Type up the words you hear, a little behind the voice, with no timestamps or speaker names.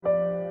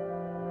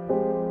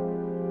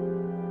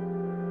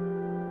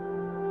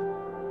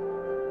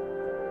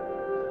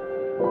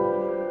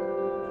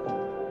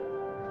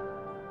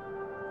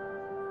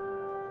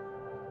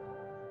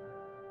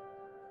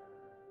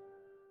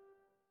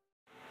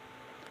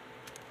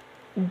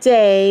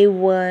Day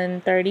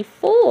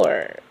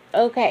 134.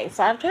 Okay,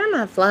 so I've turned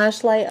my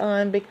flashlight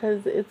on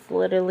because it's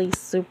literally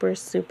super,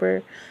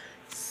 super,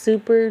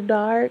 super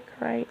dark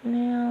right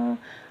now.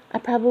 I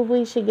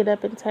probably should get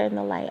up and turn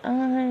the light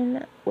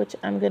on, which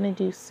I'm going to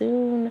do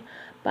soon.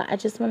 But I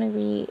just want to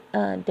read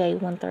day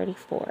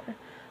 134.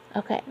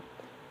 Okay.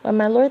 When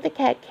my lord the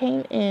cat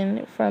came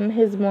in from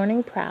his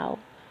morning prowl,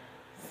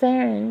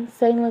 Saren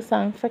sang a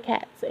song for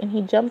cats, and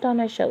he jumped on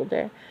her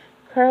shoulder,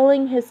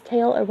 curling his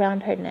tail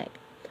around her neck.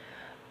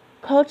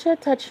 Culture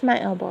touched my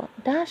elbow.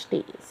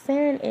 Dashti,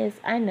 Saren is,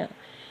 I know.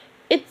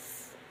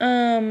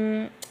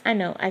 I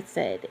know, I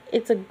said.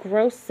 It's a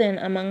gross sin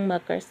among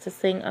muckers to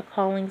sing a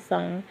calling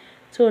song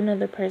to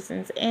another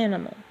person's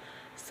animal.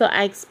 So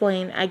I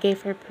explained I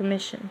gave her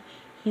permission.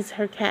 He's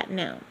her cat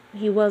now.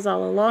 He was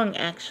all along,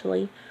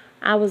 actually.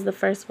 I was the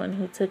first one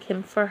who took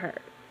him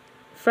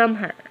from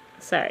her.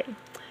 Sorry.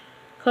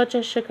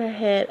 Kocha shook her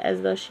head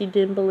as though she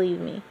didn't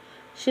believe me.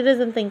 She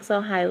doesn't think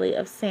so highly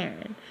of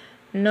Saren.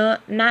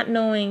 Not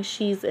knowing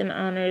she's an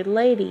honored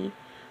lady,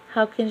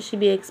 how can she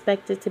be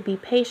expected to be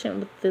patient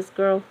with this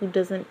girl who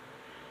doesn't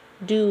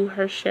do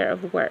her share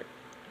of work,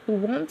 who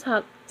won't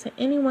talk to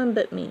anyone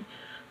but me,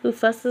 who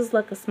fusses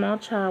like a small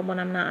child when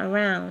I'm not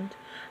around?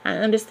 I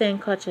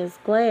understand Kocha's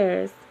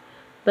glares,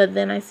 but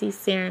then I see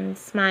Saren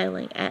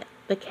smiling at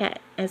the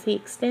cat as he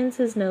extends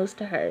his nose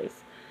to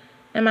hers,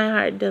 and my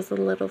heart does a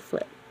little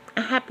flip,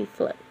 a happy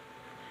flip,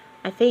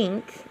 I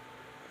think.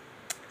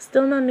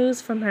 Still no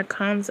news from her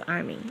comms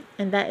army,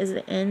 and that is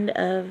the end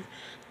of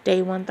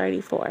day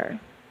 134.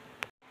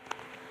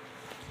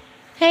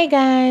 Hey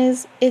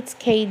guys, it's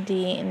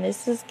KD, and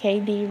this is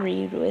KD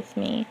Read With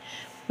Me.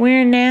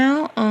 We're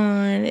now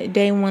on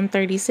day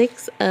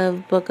 136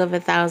 of Book of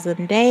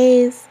 1,000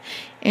 Days,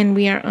 and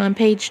we are on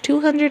page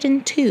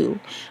 202.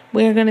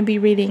 We're going to be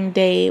reading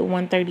day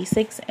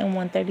 136 and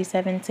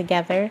 137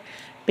 together,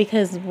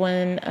 because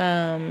when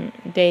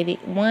day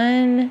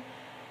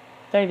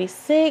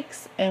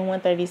 136 and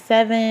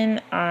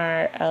 137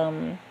 are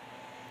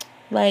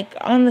like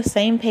on the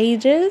same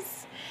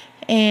pages,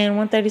 and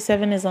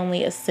 137 is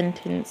only a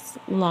sentence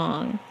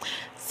long.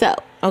 So,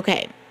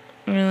 okay,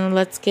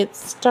 let's get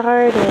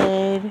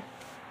started.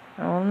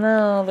 I don't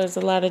know, there's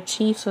a lot of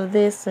chief of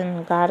this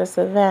and goddess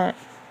of that.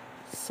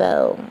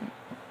 So,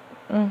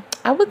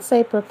 I would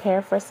say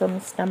prepare for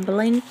some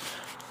stumbling,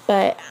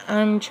 but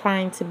I'm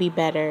trying to be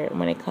better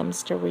when it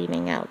comes to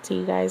reading out to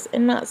you guys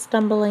and not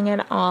stumbling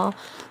at all,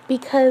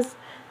 because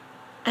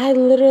I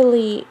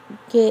literally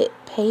get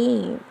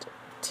paid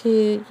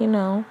to,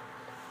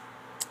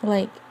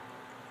 like,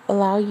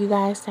 allow you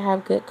guys to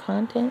have good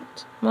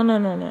content.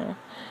 No.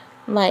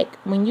 Like,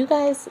 when you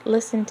guys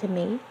listen to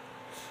me,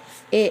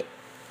 it,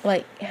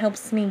 like,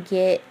 helps me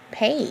get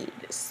paid.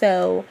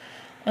 So,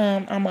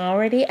 I'm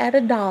already at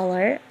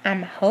 $1.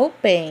 I'm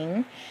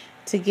hoping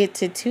to get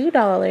to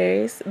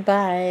 $2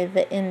 by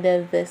the end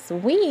of this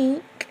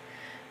week.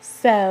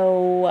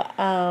 So,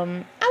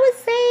 I would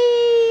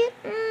say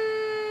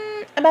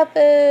about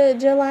the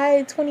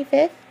July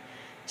 25th,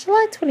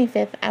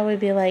 I would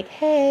be like,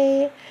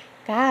 hey,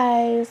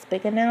 guys,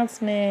 big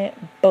announcement.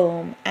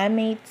 Boom. I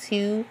made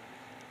 $2.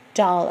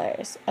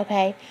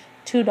 Okay?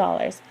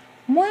 $2.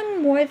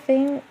 One more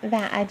thing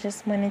that I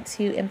just wanted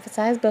to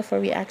emphasize before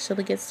we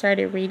actually get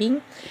started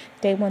reading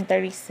day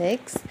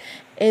 136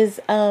 is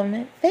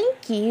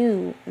thank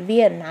you,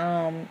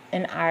 Vietnam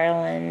and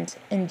Ireland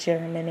and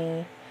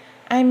Germany.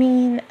 I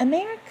mean,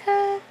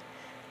 America,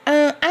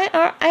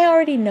 I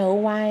already know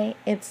why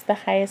it's the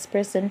highest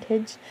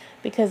percentage,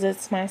 because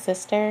it's my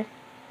sister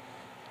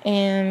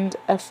and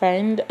a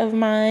friend of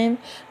mine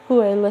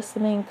who are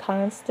listening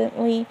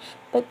constantly.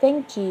 But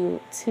thank you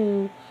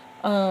to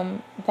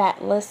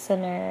that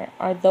listener,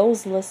 or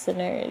those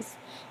listeners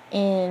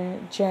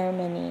in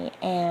Germany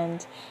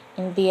and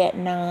in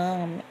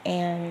Vietnam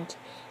and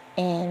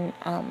in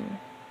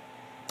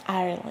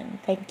Ireland.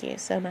 Thank you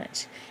so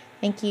much.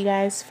 Thank you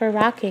guys for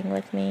rocking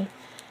with me.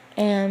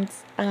 And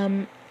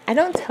I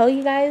don't tell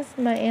you guys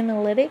my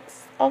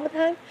analytics all the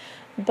time,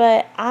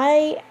 but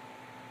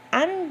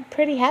I'm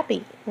pretty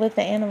happy with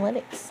the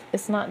analytics.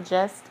 It's not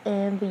just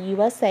in the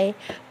USA,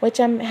 which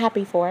I'm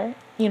happy for,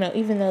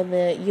 even though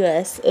the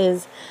US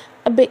is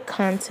a big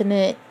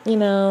continent,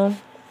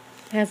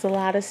 has a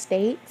lot of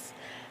states,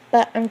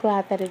 but I'm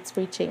glad that it's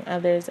reaching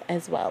others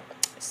as well.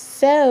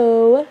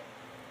 So,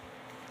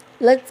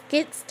 let's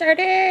get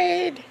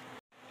started.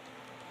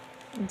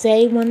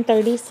 Day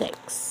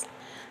 136.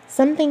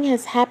 Something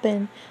has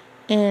happened,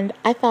 and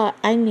I thought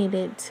I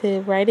needed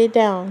to write it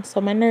down so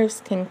my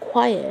nerves can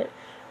quiet.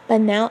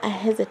 But now I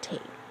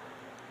hesitate.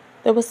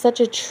 There was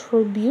a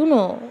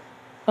tribunal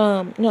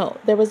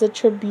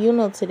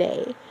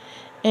today.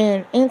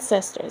 And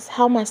ancestors,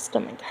 how my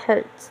stomach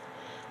hurts.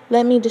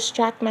 Let me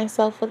distract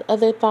myself with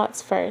other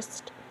thoughts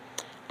first.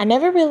 I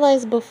never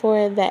realized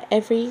before that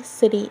every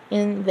city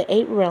in the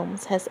 8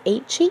 realms has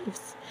 8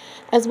 chiefs,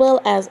 as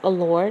well as a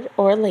lord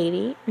or a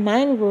lady,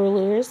 9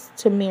 rulers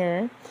to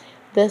mirror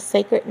the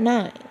sacred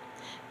 9,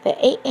 the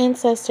 8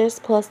 ancestors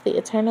plus the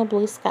eternal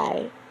blue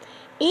sky.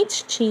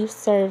 Each chief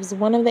serves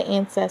one of the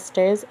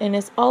ancestors and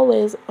is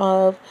always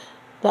of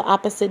the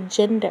opposite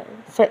gender.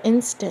 For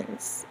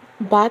instance,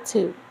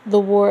 Batu, the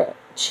war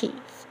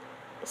chief,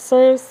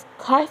 serves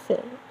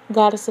Carthan,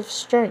 goddess of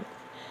strength.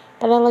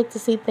 But I like to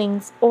see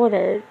things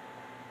ordered.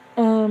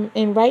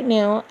 And right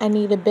now, I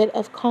need a bit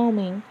of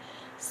calming,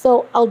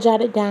 so I'll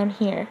jot it down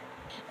here.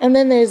 And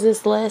then there's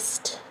this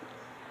list.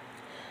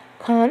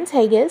 Khan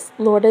Tagus,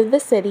 lord of the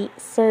city,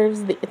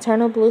 serves the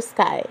eternal blue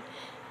sky,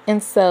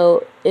 and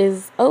so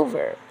is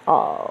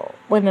overall.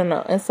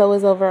 And so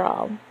is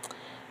overall.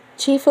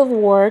 Chief of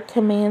war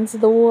commands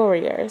the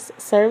warriors,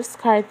 serves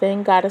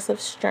Carthan, goddess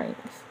of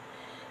strength.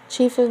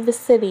 Chief of the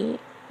city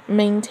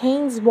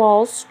maintains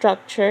wall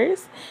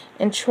structures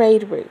and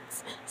trade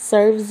routes,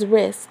 serves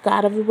Risk,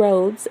 god of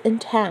roads and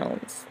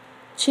towns.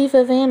 Chief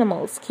of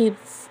animals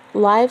keeps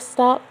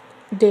livestock,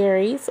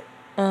 dairies,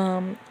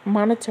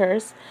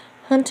 monitors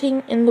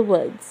hunting in the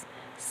woods,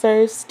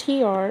 serves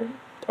Tior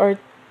or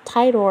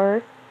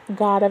Tidor,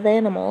 god of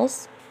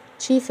animals.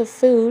 Chief of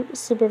food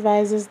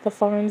supervises the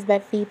farms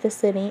that feed the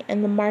city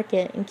and the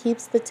market and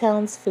keeps the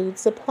town's food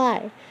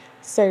supply,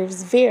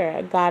 serves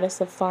Vera,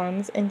 goddess of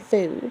farms and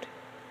food.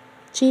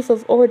 Chief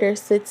of order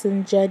sits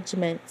in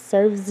judgment,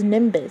 serves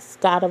Nimbus,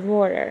 god of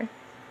order.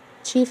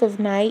 Chief of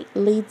night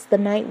leads the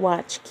night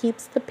watch,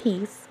 keeps the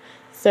peace,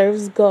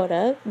 serves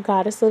Goda,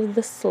 goddess of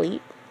the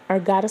sleep, or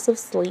goddess of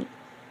sleep.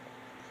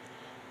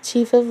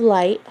 Chief of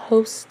light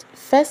hosts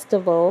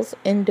festivals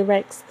and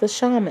directs the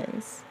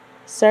shamans,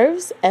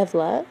 serves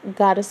Evla,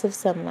 goddess of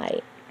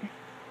sunlight.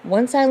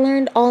 Once I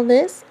learned all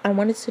this, I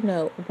wanted to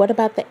know, what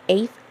about the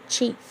 8th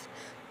chief,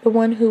 the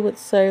one who would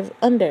serve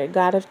under,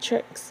 god of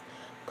tricks?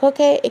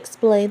 Koke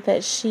explained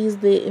that she's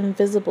the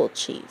invisible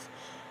chief,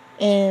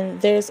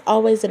 and there's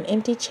always an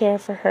empty chair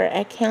for her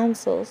at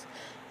councils.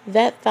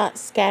 That thought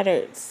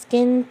scattered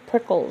skin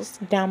prickles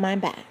down my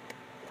back.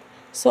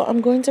 So I'm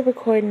going to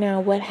record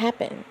now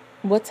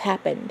what's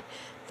happened,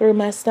 through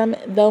my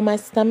stomach, though my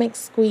stomach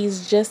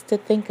squeezed just to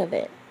think of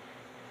it.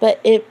 But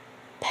it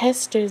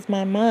pesters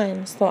my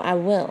mind, so I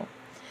will.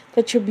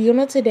 The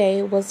tribunal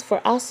today was for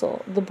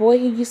Assel, the boy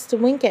who used to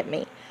wink at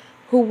me,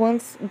 who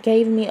once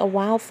gave me a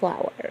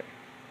wildflower.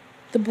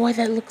 The boy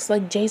that looks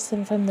like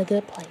Jason from The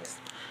Good Place.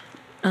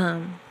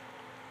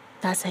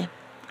 That's him.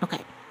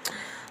 Okay.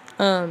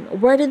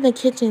 Word in the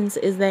kitchens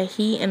is that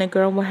he and a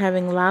girl were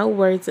having loud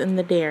words in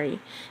the dairy,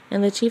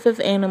 and the chief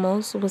of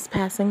animals was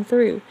passing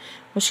through.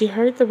 When she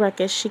heard the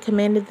ruckus, she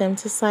commanded them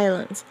to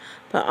silence,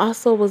 but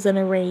also was in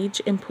a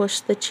rage and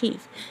pushed the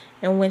chief,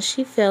 and when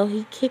she fell,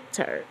 he kicked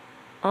her.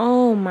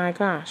 Oh my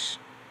gosh.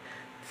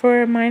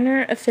 For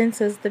minor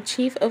offenses, the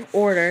chief of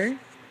order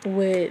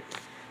would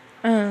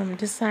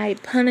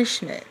decide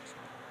punishment,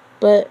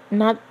 but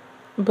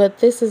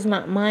this is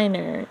not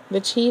minor.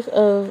 The chief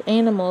of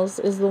animals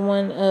is the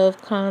one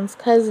of Khan's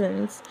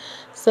cousins,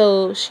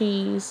 so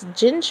she's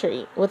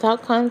gentry.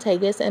 Without Khan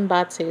Tagus and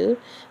Batu,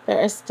 there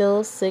are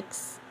still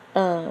six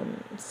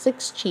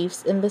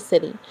chiefs in the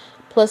city,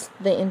 plus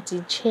the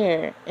empty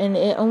chair, and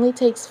it only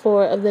takes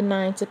 4 of the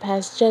 9 to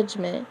pass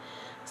judgment.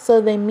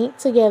 So they meet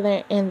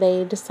together and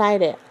they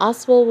decided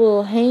Oswald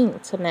will hang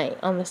tonight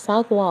on the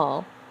south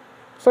wall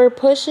for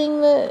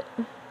pushing the...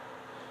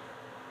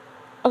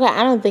 Okay,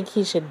 I don't think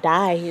he should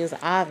die. He was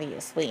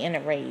obviously in a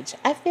rage.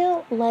 I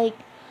feel like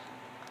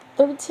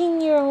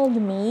 13-year-old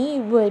me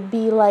would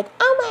be like,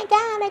 oh my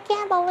god, I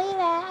can't believe it.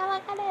 Oh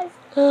my goodness.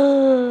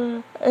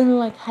 And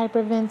like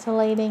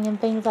hyperventilating and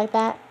things like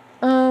that.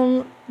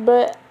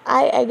 But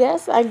I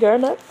guess I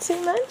grown up too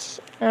much.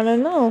 I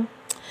don't know.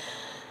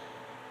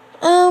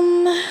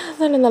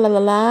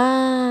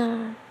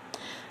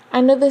 I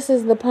know this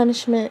is the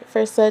punishment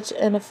for such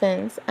an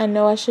offense. I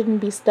know I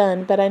shouldn't be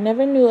stunned, but I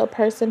never knew a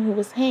person who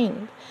was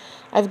hanged.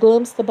 I've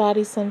glimpsed the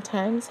body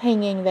sometimes,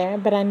 hanging there,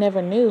 but I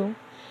never knew.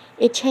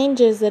 It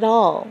changes it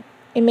all.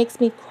 It makes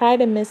me cry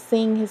to miss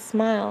seeing his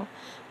smile.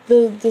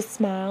 The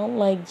smile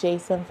like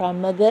Jason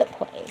from The Good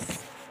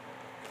Place.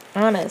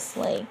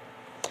 Honestly.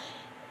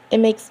 It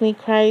makes me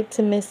cry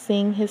to miss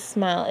seeing his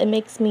smile. It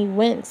makes me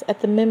wince at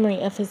the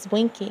memory of his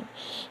winking.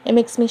 It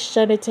makes me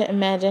shudder to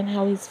imagine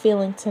how he's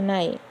feeling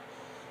tonight.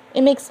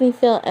 It makes me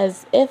feel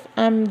as if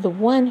I'm the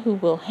one who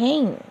will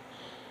hang.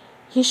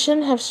 He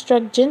shouldn't have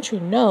struck gentry,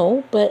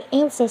 no, but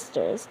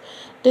ancestors.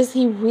 Does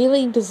he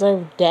really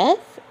deserve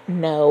death?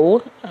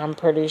 No, I'm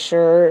pretty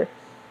sure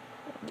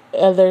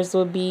others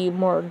would be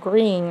more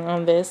agreeing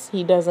on this.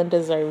 He doesn't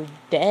deserve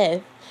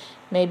death.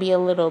 Maybe a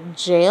little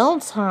jail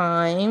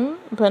time,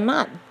 but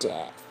not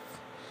death.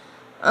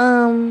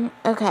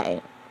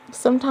 Okay.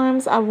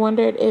 Sometimes I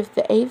wondered if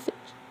that eighth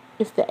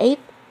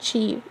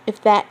chief,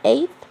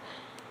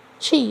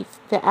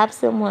 the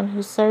absent one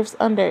who serves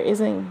under,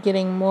 isn't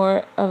getting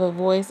more of a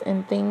voice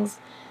in things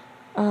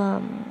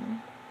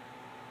than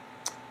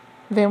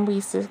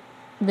we suspect.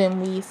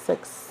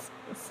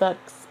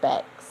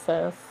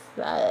 So,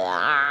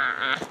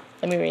 let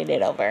me read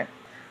it over.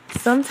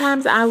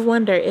 Sometimes I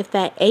wonder if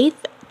that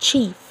 8th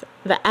chief,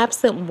 the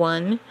absent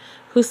one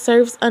who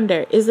serves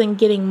under, isn't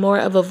getting more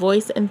of a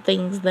voice in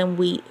things than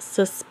we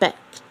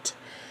suspect.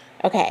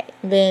 Okay,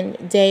 then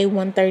day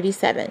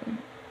 137.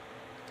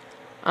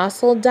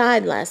 Oswald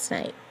died last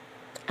night.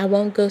 I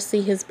won't go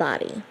see his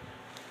body.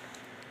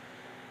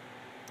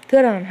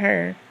 Good on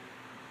her.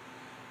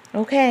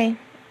 Okay,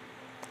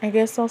 I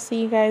guess I'll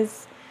see you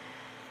guys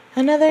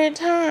another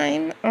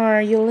time, or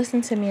you'll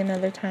listen to me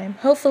another time.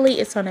 Hopefully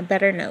it's on a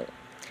better note.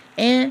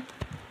 And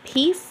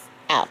peace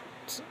out.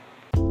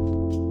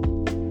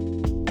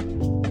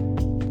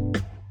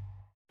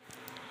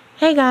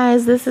 Hey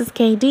guys, this is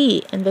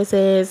KD, and this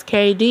is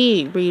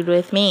KD Read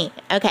With Me.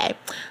 Okay,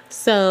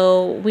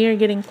 so we are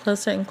getting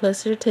closer and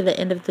closer to the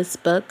end of this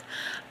book.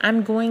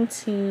 I'm going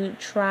to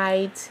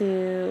try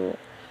to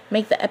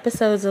make the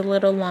episodes a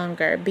little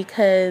longer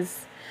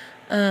because,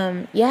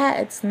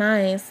 it's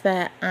nice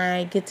that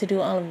I get to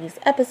do all of these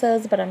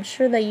episodes, but I'm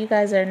sure that you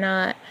guys are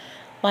not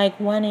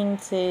wanting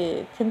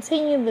to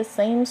continue the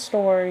same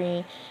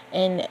story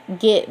and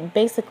get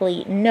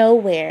basically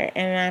nowhere.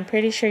 And I'm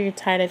pretty sure you're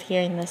tired of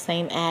hearing the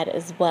same ad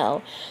as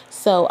well.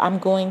 So I'm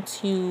going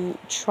to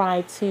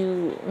try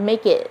to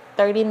make it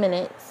 30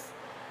 minutes.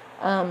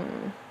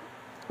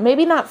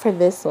 Maybe not for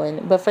this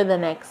one, but for the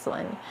next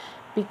one.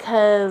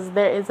 Because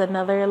there is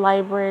another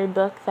library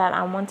book that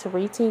I want to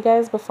read to you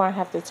guys before I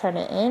have to turn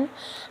it in.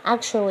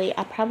 Actually,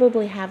 I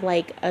probably have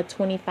a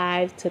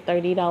 $25 to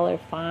 $30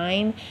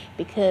 fine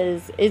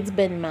because it's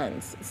been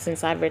months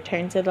since I've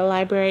returned to the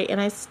library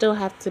and I still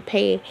have to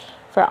pay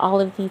for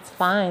all of these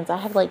fines. I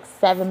have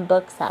 7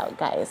 books out,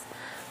 guys.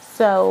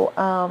 So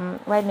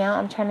right now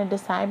I'm trying to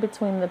decide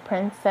between the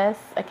Princess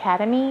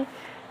Academy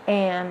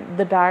and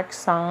the Dark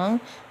Song.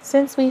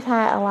 Since we've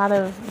had a lot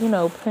of,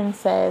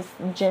 princess,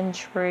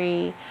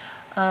 gentry,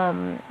 /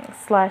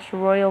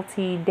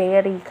 royalty,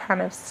 deity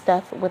kind of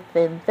stuff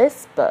within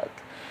this book.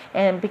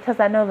 And because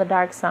I know the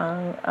Dark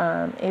Song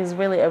is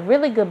really a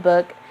really good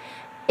book,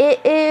 it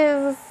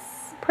is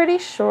pretty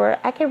short.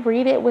 I can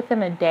read it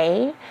within a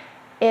day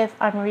if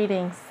I'm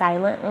reading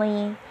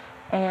silently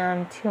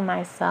and to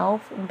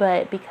myself.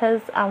 But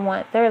because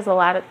there's a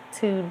lot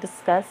to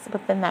discuss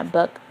within that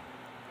book.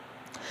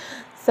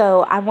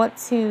 So I want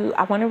to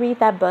read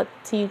that book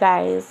to you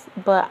guys,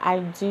 but I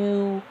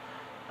want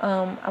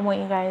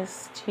you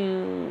guys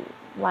to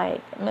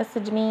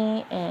message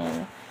me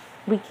and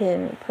we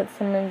can put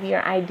some of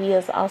your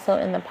ideas also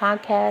in the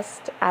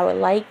podcast. I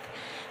would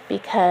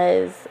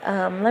because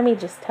let me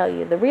just tell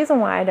you, the reason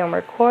why I don't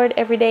record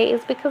every day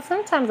is because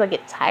sometimes I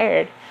get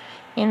tired,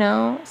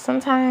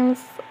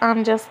 sometimes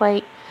I'm just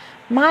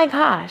my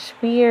gosh,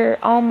 we're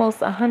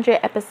almost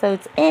 100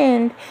 episodes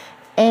in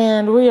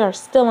and we are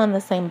still on the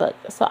same book.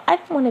 So I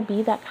don't want to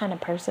be that kind of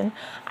person.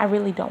 I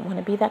really don't want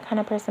to be that kind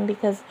of person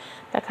because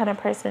that kind of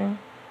person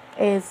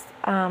is,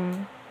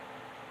 I'm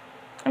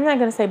not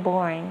going to say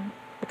boring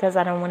because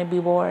I don't want to be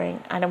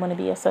boring. I don't want to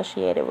be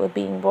associated with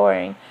being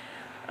boring.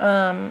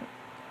 But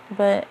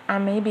I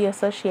may be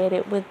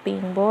associated with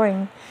being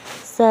boring.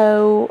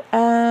 So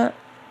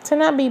to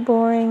not be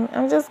boring,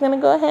 I'm just going to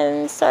go ahead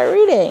and start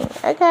reading.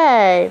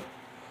 Okay.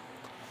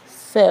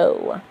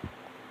 So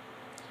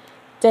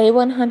Day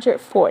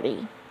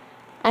 140.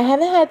 I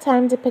haven't had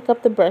time to pick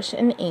up the brush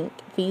and ink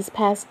these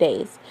past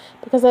days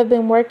because I've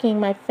been working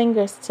my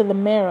fingers to the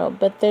marrow,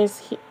 but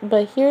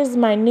here's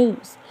my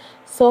news.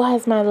 So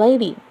has my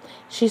lady.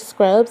 She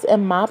scrubs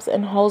and mops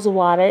and holds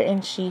water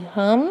and she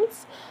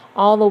hums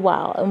all the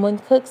while. And when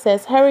Cook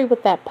says, "Hurry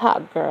with that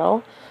pot,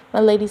 girl,"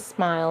 my lady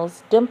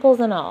smiles, dimples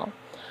and all.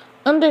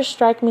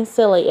 Strike me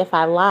silly if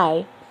I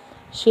lie.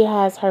 She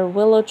has her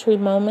willow tree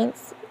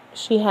moments.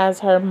 She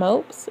has her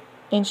mopes.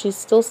 And she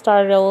still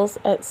startles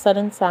at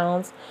sudden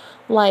sounds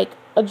like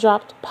a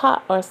dropped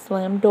pot or a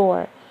slammed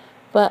door.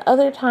 But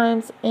other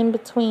times, in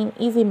between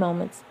easy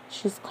moments,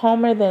 she's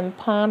calmer than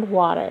pond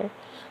water.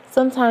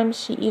 Sometimes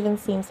she even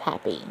seems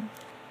happy.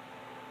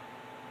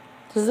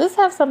 Does this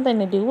have something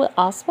to do with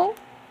Oswald?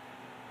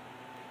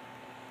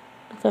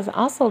 Because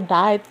Oswald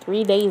died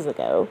 3 days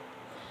ago.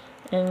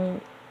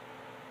 And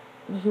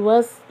he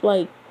was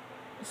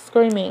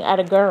screaming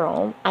at a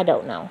girl. I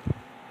don't know.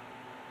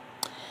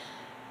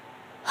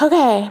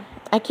 Okay,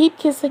 I keep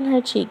kissing her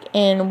cheek,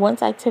 and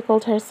once I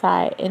tickled her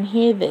side, and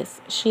hear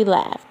this, she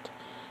laughed.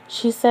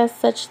 She says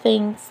such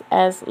things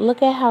as,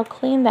 "Look at how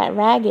clean that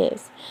rag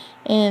is,"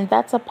 and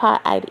that's a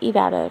pot I'd eat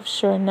out of,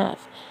 sure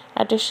enough.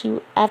 After she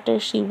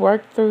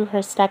worked through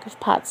her stack of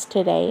pots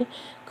today,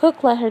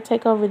 Cook let her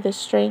take over the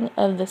string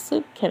of the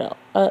soup kettle.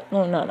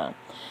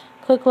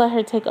 Cook let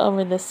her take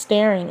over the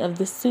staring of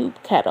the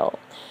soup kettle,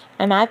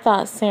 and I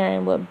thought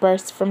Saren would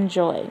burst from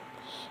joy.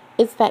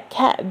 It's that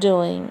cat's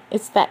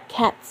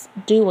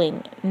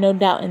doing, no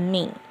doubt in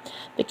me.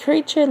 The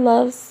creature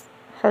loves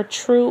her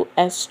true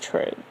as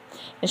true,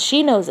 and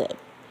she knows it.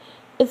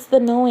 It's the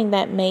knowing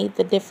that made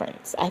the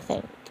difference, I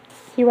think.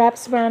 He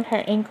wraps around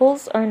her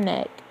ankles or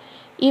neck,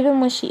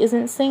 even when she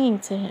isn't singing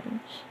to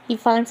him. He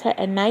finds her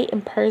at night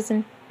and purrs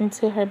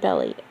into her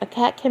belly. A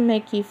cat can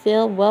make you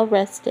feel well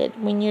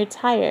rested when you're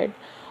tired,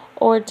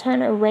 or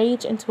turn a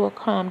rage into a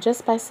calm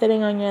just by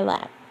sitting on your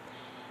lap.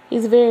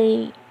 His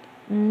very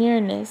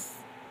nearness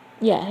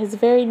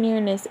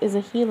is a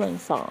healing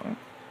song.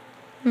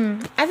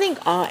 I think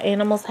all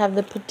animals have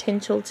the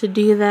potential to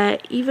do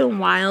that, even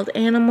wild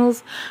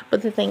animals.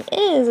 But the thing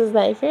is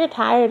that if you're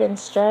tired and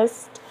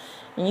stressed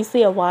and you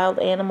see a wild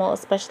animal,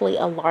 especially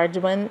a large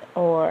one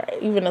or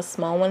even a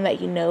small one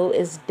that you know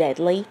is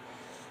deadly,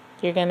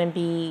 you're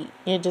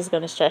just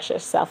gonna stress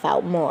yourself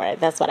out more.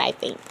 That's what I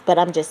think. But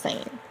I'm just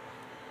saying.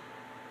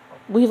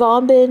 We've all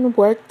been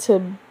worked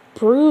to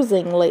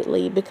bruising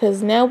lately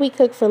because now we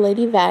cook for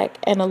Lady Vac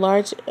and a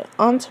large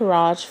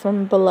entourage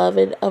from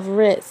Beloved of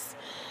Riss.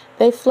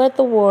 They fled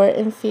the war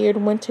and feared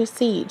winter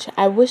siege.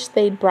 I wish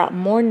they'd brought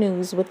more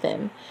news with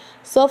them.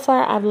 So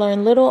far, I've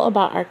learned little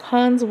about our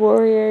Khan's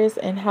warriors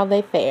and how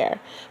they fare,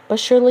 but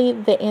surely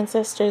the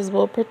ancestors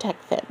will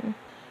protect them.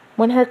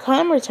 When her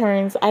Khan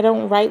returns, I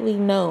don't rightly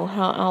know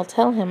how I'll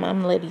tell him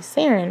I'm Lady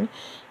Saren.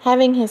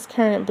 Having his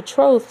current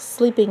betrothed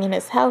sleeping in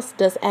his house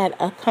does add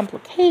a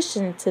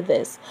complication to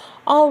this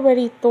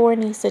already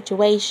thorny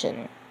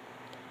situation.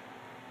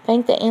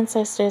 Thank the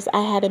ancestors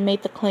I hadn't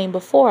made the claim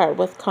before.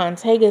 With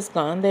Khan's Haggis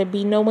gone, there'd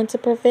be no one to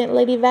prevent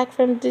Lady Vac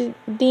from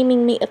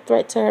deeming me a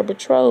threat to her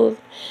betrothed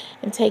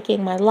and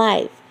taking my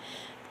life.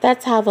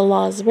 That's how the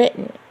law is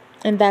written,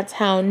 and that's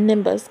how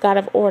Nimbus, god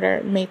of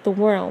order, made the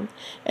world.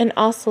 And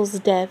Ossel's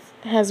death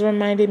has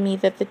reminded me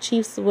that the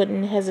chiefs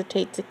wouldn't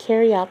hesitate to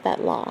carry out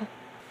that law.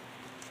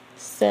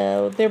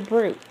 So they're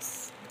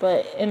brutes,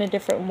 but in a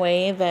different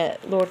way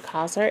that Lord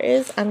Khazar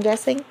is, I'm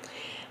guessing.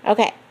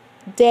 Okay,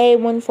 day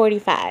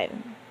 145.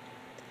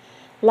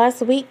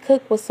 Last week,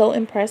 Cook was so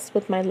impressed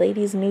with my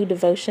lady's new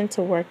devotion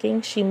to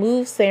working, she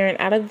moved Saren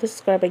out of the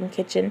scrubbing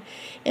kitchen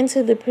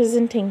into the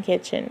presenting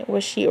kitchen,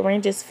 where she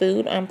arranges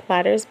food on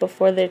platters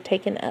before they're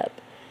taken up.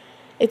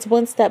 It's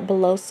one step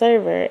below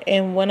server,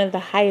 and one of the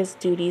highest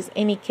duties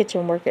any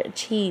kitchen worker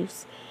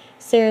achieves.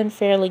 Saren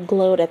fairly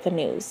glowed at the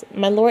news.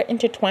 My lord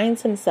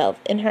intertwines himself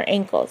in her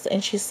ankles,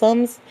 and she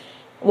hums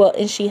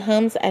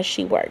as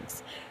she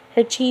works.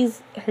 Her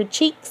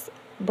cheeks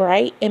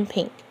bright and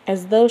pink,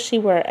 as though she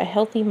were a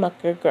healthy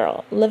mucker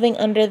girl living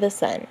under the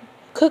sun.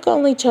 Cook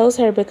only chose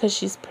her because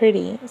she's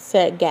pretty,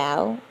 said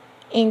Gal.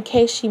 In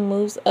case she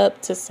moves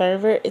up to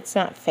server, it's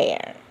not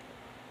fair.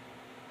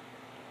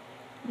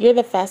 You're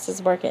the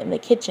fastest worker in the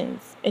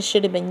kitchens. It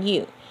should have been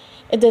you.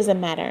 It doesn't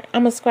matter.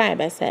 I'm a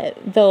scribe, I said,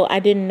 though I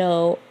don't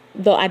know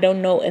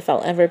if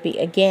I'll ever be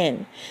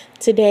again.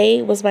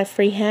 Today was my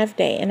free half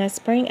day, and I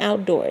sprang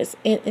outdoors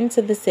and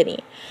into the city.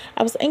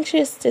 I was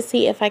anxious to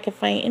see if I could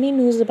find any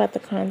news about the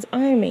Khan's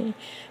army,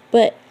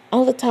 but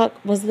all the talk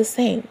was the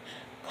same.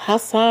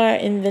 Khazar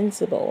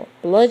invincible,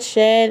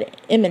 bloodshed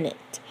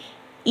imminent,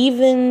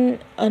 even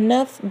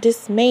enough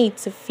dismay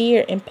to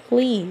fear and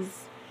please.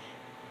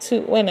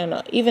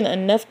 Even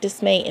enough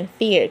dismay and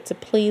fear to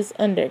please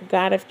under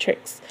God of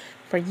Tricks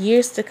for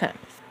years to come.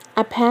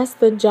 I passed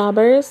the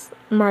jobbers'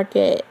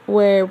 market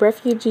where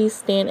refugees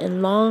stand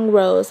in long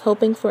rows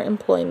hoping for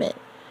employment.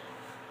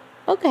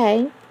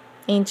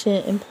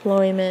 Ancient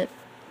unemployment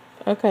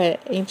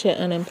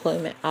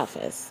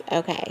office.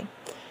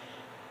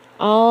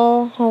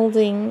 All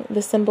holding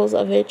the symbols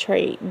of their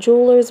trade.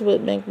 Jewelers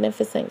with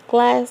magnifying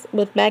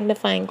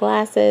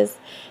glasses,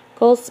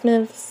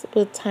 goldsmiths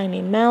with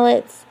tiny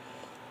mallets,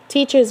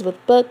 teachers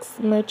with books,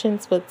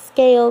 merchants with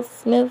scales,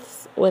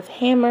 smiths with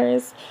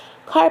hammers,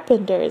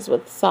 carpenters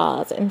with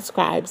saws, and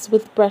scribes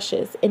with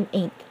brushes and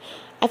ink.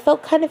 I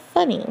felt kind of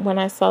funny when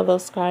I saw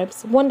those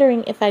scribes,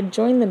 wondering if I'd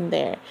join them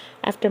there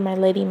after my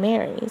lady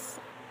marries.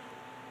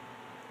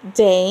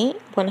 Day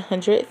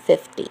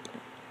 150.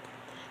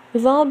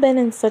 We've all been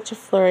in such a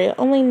flurry,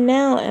 only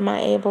now am I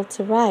able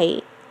to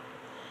write.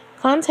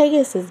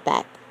 Contagious is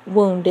back,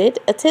 wounded,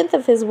 a tenth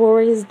of his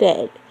warriors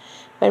dead.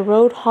 They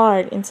rode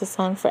hard into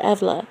Song for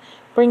Evla,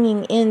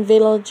 bringing in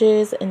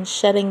villagers and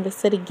shutting the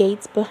city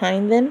gates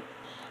behind them.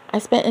 I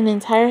spent an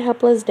entire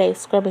helpless day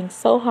scrubbing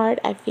so hard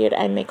I feared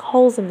I'd make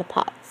holes in the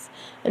pots,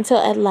 until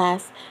at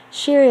last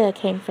Shiria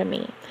came for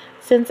me.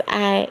 Since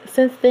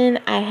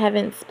then I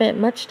haven't spent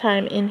much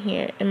time in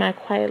here in my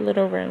quiet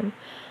little room.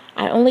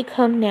 I only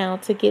come now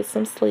to get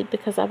some sleep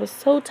because I was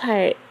so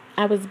tired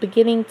I was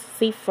beginning to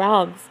see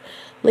frogs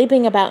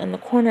leaping about in the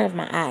corner of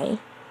my eye.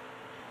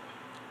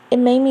 It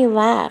made me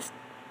laugh.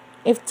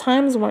 If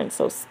times weren't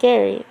so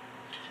scary.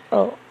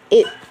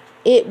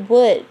 It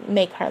would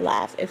make her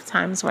laugh if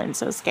times weren't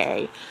so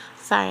scary.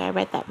 Sorry, I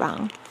read that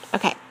wrong.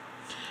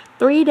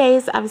 3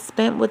 days I've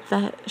spent with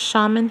the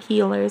shaman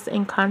healers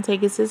in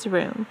Contagus's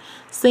room,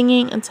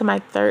 singing until my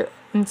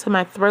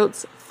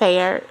throat's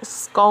fair,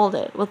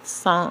 scalded with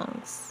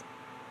songs.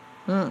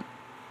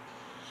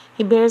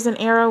 He bears an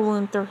arrow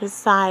wound through his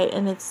side,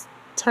 and it's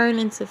turned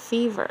into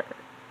fever.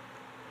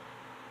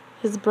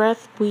 His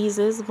breath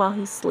wheezes while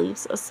he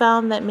sleeps, a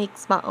sound that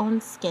makes my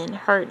own skin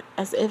hurt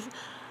as if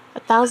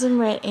 1,000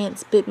 red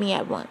ants bit me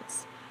at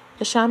once.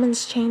 The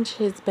shamans change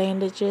his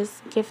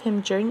bandages, give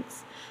him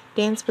drinks,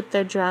 dance with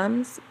their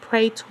drums,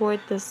 pray toward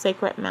the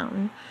sacred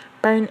mountain,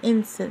 burn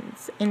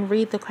incense, and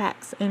read the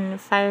cracks in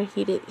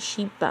fire-heated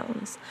sheep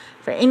bones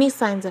for any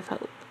signs of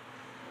hope.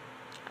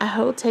 I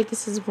hold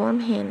Tagis's warm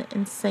hand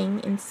and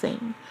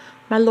sing.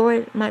 My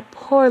lord, my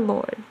poor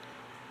lord,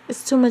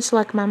 It's too much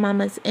like my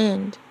mama's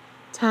end.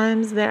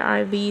 Times there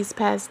are these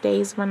past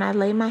days when I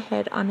lay my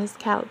head on his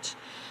couch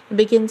and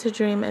begin to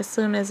dream as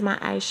soon as my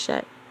eyes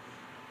shut.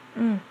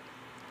 And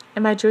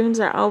my dreams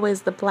are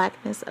always the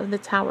blackness of the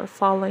tower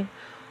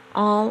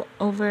all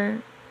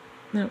over,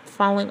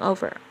 falling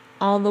over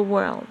all the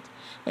world.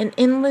 An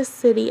endless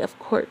city of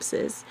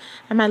corpses,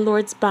 and my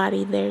Lord's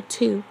body there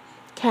too,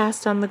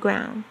 cast on the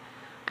ground.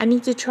 I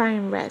need to try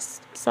and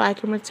rest so I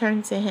can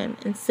return to him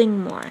and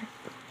sing more.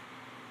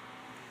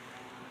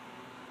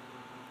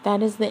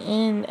 That is the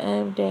end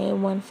of day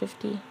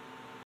 150.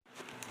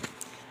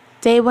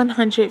 Day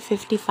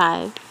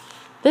 155.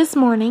 This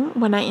morning,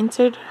 when I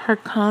entered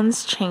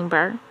Hircon's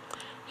chamber,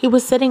 he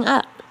was sitting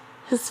up,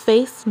 his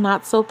face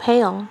not so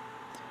pale.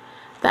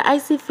 The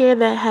icy fear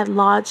that had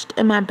lodged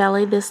in my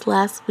belly this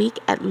last week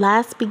at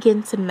last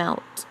began to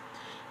melt.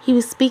 He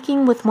was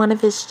speaking with one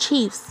of his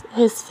chiefs,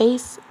 his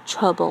face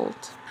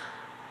troubled.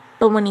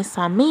 But when he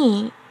saw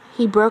me,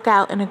 he broke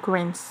out in a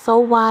grin so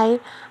wide,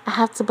 I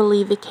have to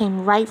believe it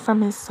came right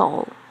from his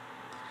soul.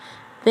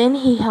 Then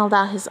he held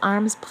out his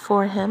arms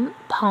before him,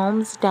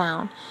 palms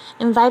down,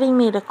 inviting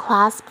me to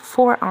clasp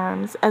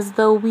forearms as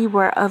though we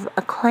were of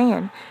a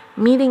clan,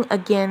 meeting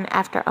again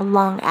after a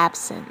long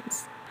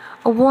absence.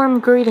 A warm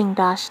greeting,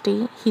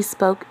 Dashti, he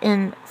spoke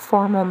in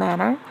formal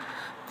manner,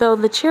 though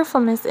the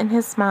cheerfulness in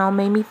his smile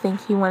made me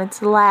think he wanted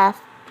to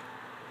laugh.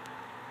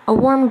 A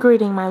warm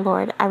greeting, my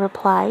lord, I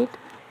replied,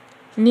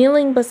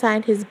 kneeling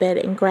beside his bed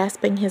and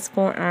grasping his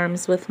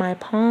forearms with my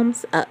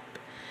palms up.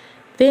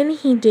 Then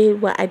he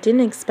did what I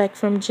didn't expect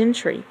from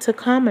gentry to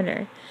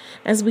commoner.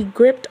 As we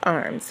gripped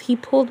arms, he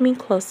pulled me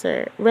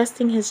closer,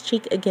 resting his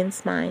cheek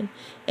against mine,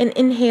 and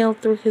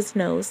inhaled through his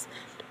nose,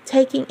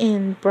 taking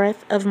in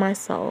breath of my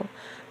soul.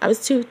 I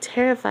was too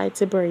terrified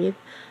to breathe.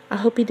 I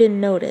hope he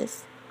didn't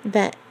notice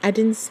that I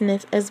didn't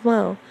sniff as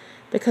well,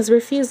 because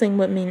refusing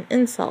would mean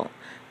insult,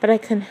 but I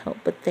couldn't help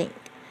but think.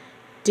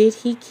 Did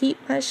he keep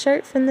my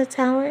shirt from the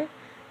tower?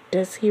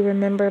 Does he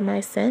remember my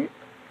scent?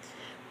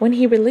 When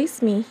he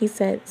released me, he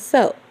said,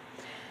 "So,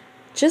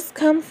 just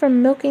come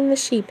from milking the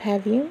sheep,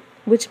 have you?"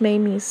 Which made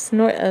me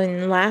snort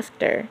in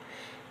laughter.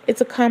 It's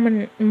a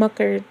common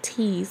mucker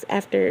tease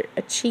after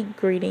a cheek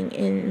greeting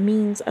and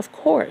means, of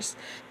course,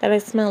 that I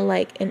smell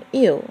like an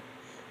ew,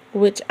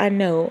 which I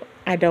know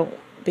I don't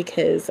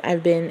because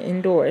I've been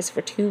indoors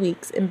for 2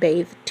 weeks and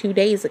bathed 2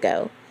 days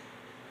ago.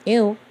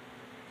 Ew.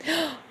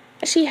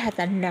 She had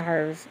the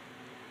nerve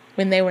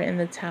when they were in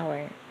the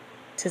tower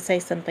to say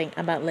something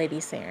about Lady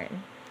Saren.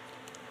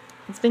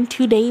 It's been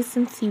 2 days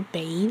since you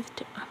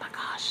bathed? Oh my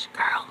gosh,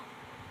 girl.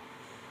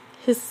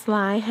 His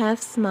sly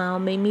half smile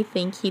made me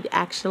think he'd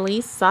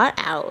actually sought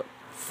out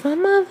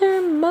some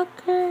other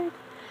mucker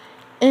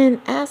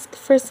and asked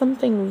for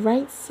something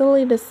right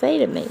silly to say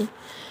to me.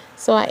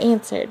 So I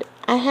answered,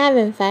 I have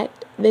in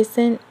fact. They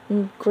sent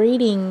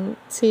greeting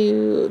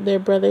to their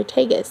brother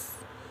Tegus.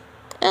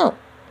 Oh,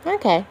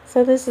 okay.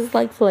 So this is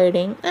like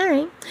flirting. All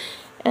right.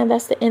 And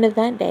that's the end of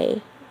that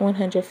day,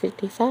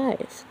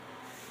 155.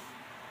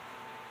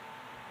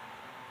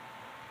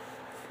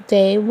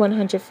 Day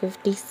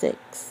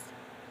 156.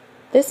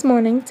 This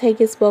morning,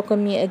 Tegus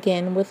welcomed me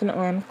again with an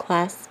arm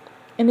clasp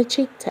and a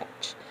cheek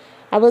touch.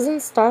 I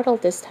wasn't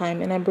startled this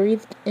time, and I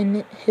breathed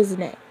in his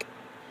neck.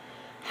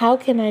 How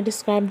can I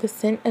describe the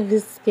scent of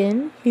his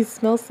skin? He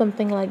smells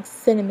something like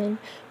cinnamon,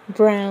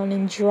 brown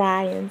and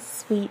dry and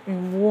sweet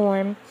and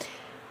warm.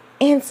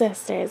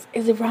 Ancestors,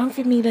 is it wrong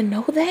for me to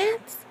know that?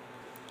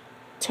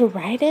 To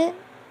write it?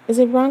 Is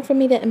it wrong for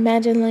me to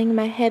imagine laying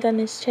my head on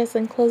his chest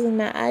and closing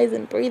my eyes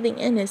and breathing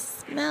in his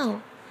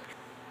smell?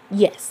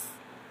 Yes,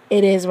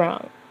 it is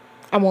wrong.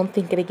 I won't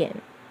think it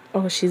again.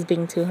 Oh, she's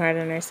being too hard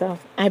on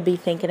herself. I'd be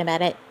thinking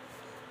about it.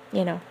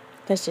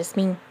 That's just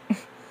me.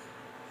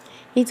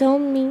 He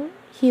told me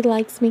he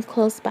likes me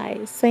close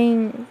by,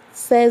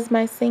 says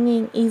my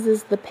singing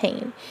eases the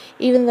pain,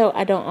 even though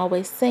I don't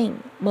always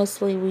sing.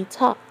 Mostly we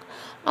talk.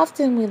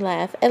 Often we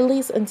laugh, at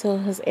least until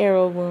his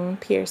arrow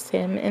wound pierced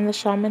him and the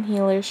shaman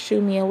healers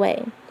shoo me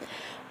away.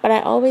 But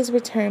I always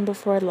return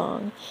before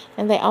long,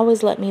 and they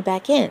always let me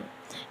back in.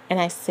 And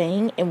I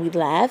sing and we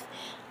laugh.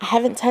 I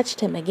haven't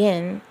touched him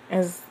again,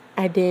 as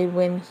I did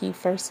when he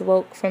first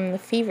woke from the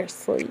fever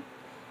sleep.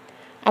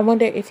 I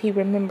wonder if he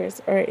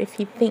remembers or if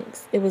he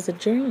thinks it was a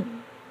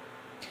dream.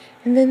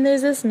 And then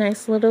there's this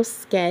nice little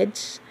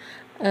sketch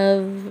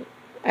of,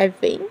 I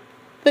think,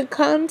 the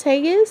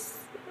Tegus.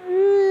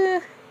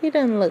 He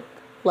doesn't look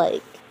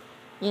like,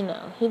 he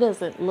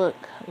doesn't look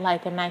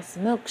like a nice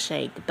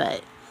milkshake,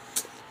 but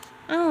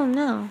I don't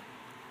know.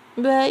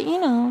 But,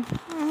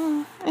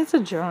 it's a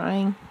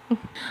drawing.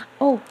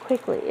 Oh,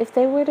 quickly, if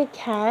they were to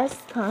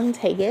cast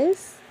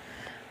Tegus,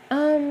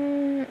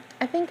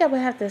 I think I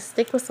would have to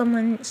stick with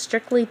someone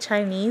strictly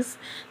Chinese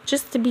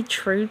just to be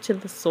true to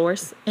the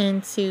source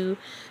and to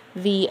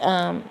the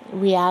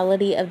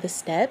reality of the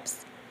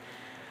steps.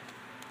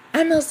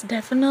 I most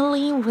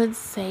definitely would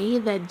say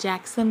that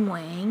Jackson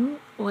Wang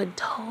would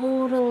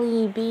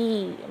totally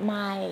be my